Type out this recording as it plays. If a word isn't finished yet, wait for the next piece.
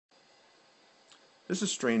This is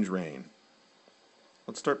Strange Rain.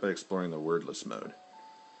 Let's start by exploring the wordless mode.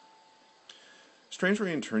 Strange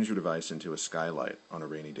Rain turns your device into a skylight on a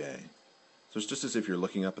rainy day. So it's just as if you're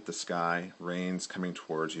looking up at the sky, rain's coming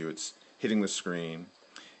towards you, it's hitting the screen,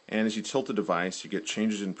 and as you tilt the device, you get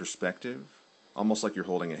changes in perspective, almost like you're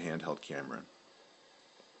holding a handheld camera.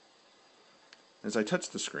 As I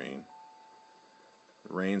touch the screen,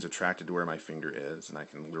 the rain's attracted to where my finger is, and I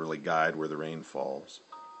can literally guide where the rain falls.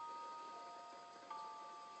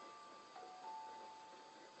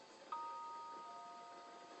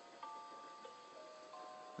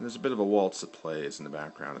 And there's a bit of a waltz that plays in the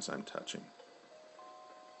background as I'm touching.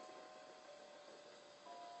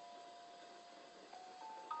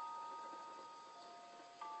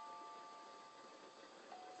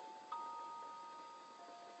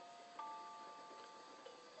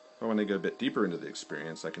 If I want to go a bit deeper into the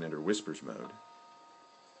experience, I can enter Whispers mode.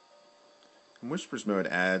 And Whispers mode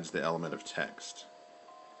adds the element of text.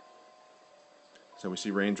 So we see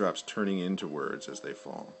raindrops turning into words as they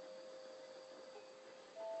fall.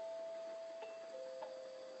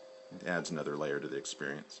 It adds another layer to the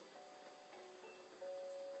experience.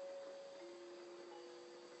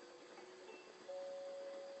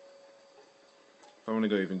 If I want to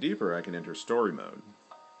go even deeper, I can enter Story mode.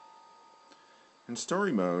 In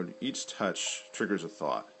Story mode, each touch triggers a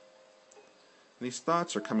thought. And these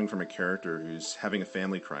thoughts are coming from a character who's having a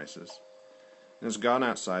family crisis and has gone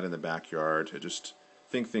outside in the backyard to just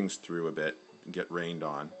think things through a bit and get rained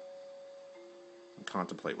on and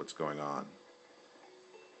contemplate what's going on.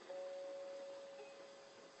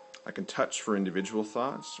 I can touch for individual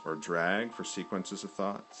thoughts or drag for sequences of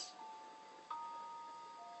thoughts.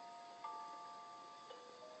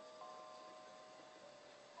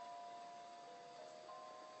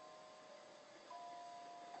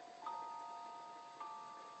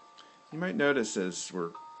 You might notice as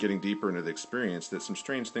we're getting deeper into the experience that some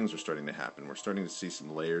strange things are starting to happen. We're starting to see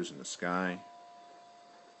some layers in the sky,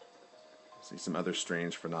 see some other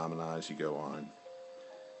strange phenomena as you go on.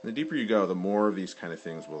 And the deeper you go, the more of these kind of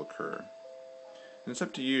things will occur. And it's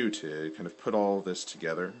up to you to kind of put all this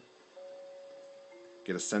together,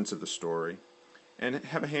 get a sense of the story, and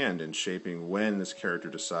have a hand in shaping when this character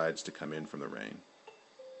decides to come in from the rain.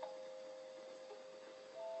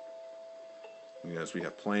 As we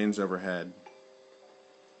have planes overhead,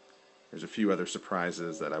 there's a few other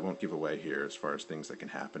surprises that I won't give away here as far as things that can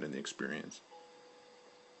happen in the experience.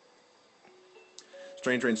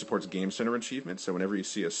 Strange Rain supports Game Center achievements, so whenever you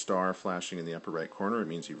see a star flashing in the upper right corner, it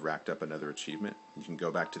means you've racked up another achievement. You can go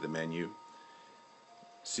back to the menu,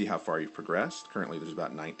 see how far you've progressed. Currently there's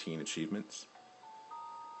about 19 achievements.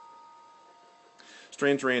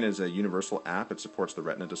 Strange Rain is a universal app. It supports the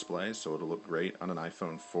Retina display, so it'll look great on an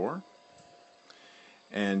iPhone 4.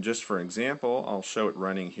 And just for example, I'll show it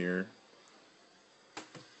running here.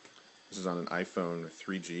 This is on an iPhone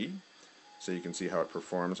 3G, so you can see how it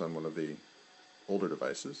performs on one of the older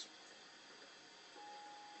devices.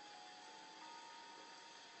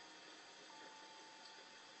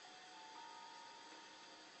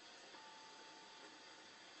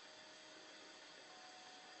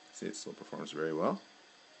 See, it still performs very well.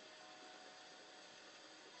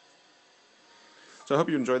 So I hope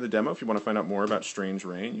you enjoyed the demo. If you want to find out more about Strange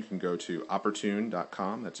Rain, you can go to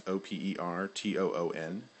Opertoon.com. That's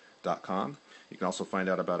Opertoon.com. You can also find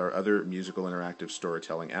out about our other musical interactive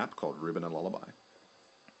storytelling app called Ribbon and Lullaby.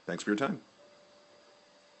 Thanks for your time.